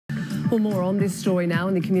Well, more on this story now,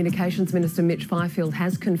 and the Communications Minister Mitch Fifield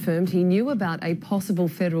has confirmed he knew about a possible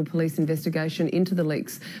federal police investigation into the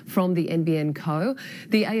leaks from the NBN Co.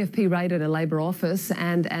 The AFP raided a Labor office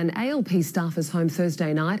and an ALP staffer's home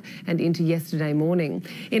Thursday night and into yesterday morning.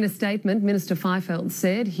 In a statement, Minister Fifield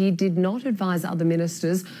said he did not advise other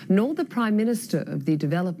ministers nor the Prime Minister of the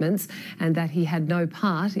developments, and that he had no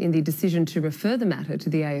part in the decision to refer the matter to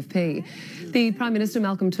the AFP. The Prime Minister,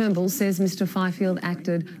 Malcolm Turnbull, says Mr Fifield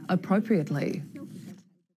acted appropriately.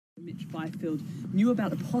 Mitch Fifield knew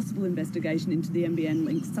about a possible investigation into the NBN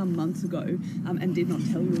link some months ago and did not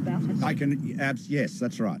tell you about it? Yes,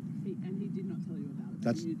 that's right. And he did not tell you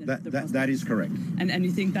about it? That is correct. And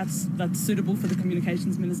you think that's suitable for the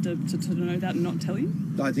Communications Minister to know that and not tell you?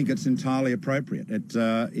 I think it's entirely appropriate. That's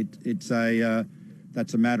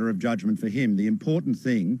a matter of judgment for him. The important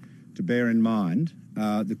thing to bear in mind,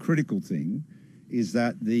 the critical thing, is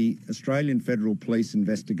that the Australian Federal Police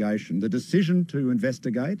investigation, the decision to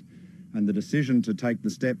investigate and the decision to take the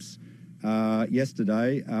steps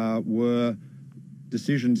yesterday were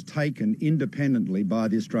decisions taken independently by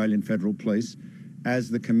the Australian Federal Police, as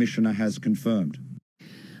the Commissioner has confirmed.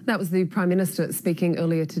 That was the Prime Minister speaking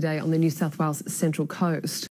earlier today on the New South Wales Central Coast.